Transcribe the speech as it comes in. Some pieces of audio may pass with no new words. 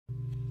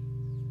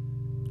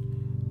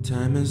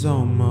Time is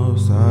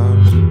almost up.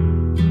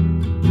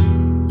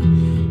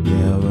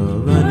 Yeah, we're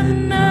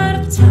running out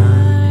of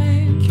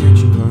time. Can't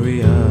you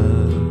hurry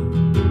up?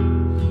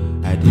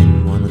 I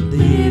didn't want to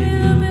leave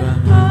you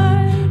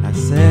behind. I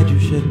said you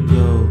shouldn't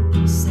go.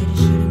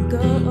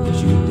 But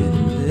you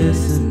didn't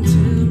listen to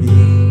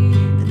me.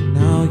 And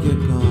now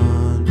you're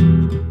gone.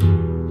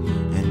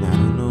 And I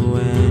don't know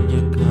when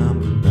you're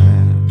coming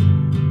back.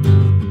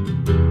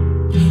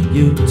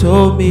 You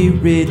told me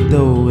read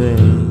the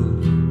will.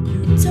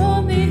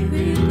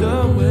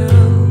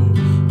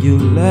 You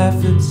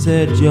laughed and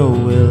said your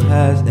will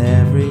has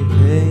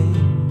everything.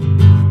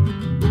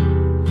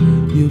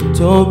 You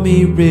told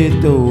me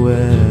read the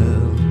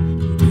well,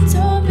 but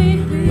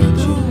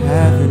you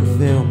haven't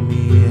failed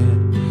me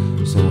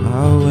yet. So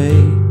I'll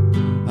wait,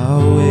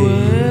 I'll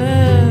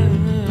wait.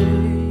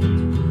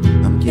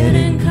 I'm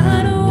getting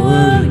kinda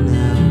worried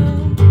now.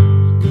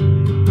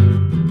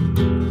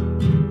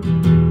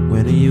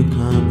 When are you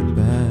coming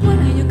back?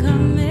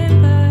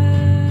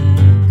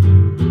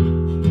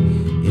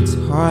 It's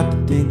hard to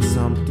think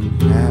something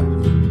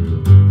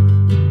happened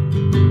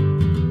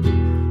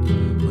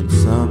when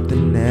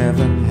something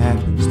never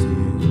happens to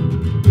you.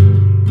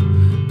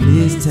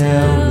 Please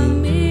tell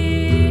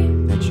me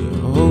that you're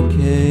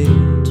okay.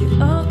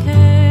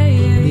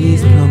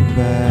 Please come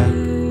back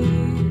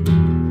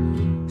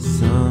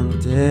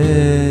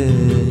someday.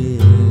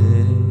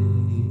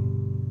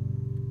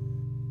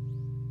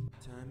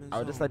 I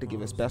would just like to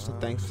give a special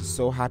thanks to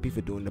So Happy for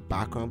doing the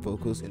background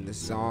vocals in this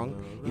song.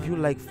 If you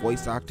like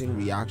voice acting,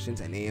 reactions,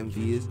 and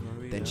AMVs,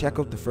 then check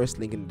out the first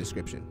link in the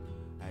description.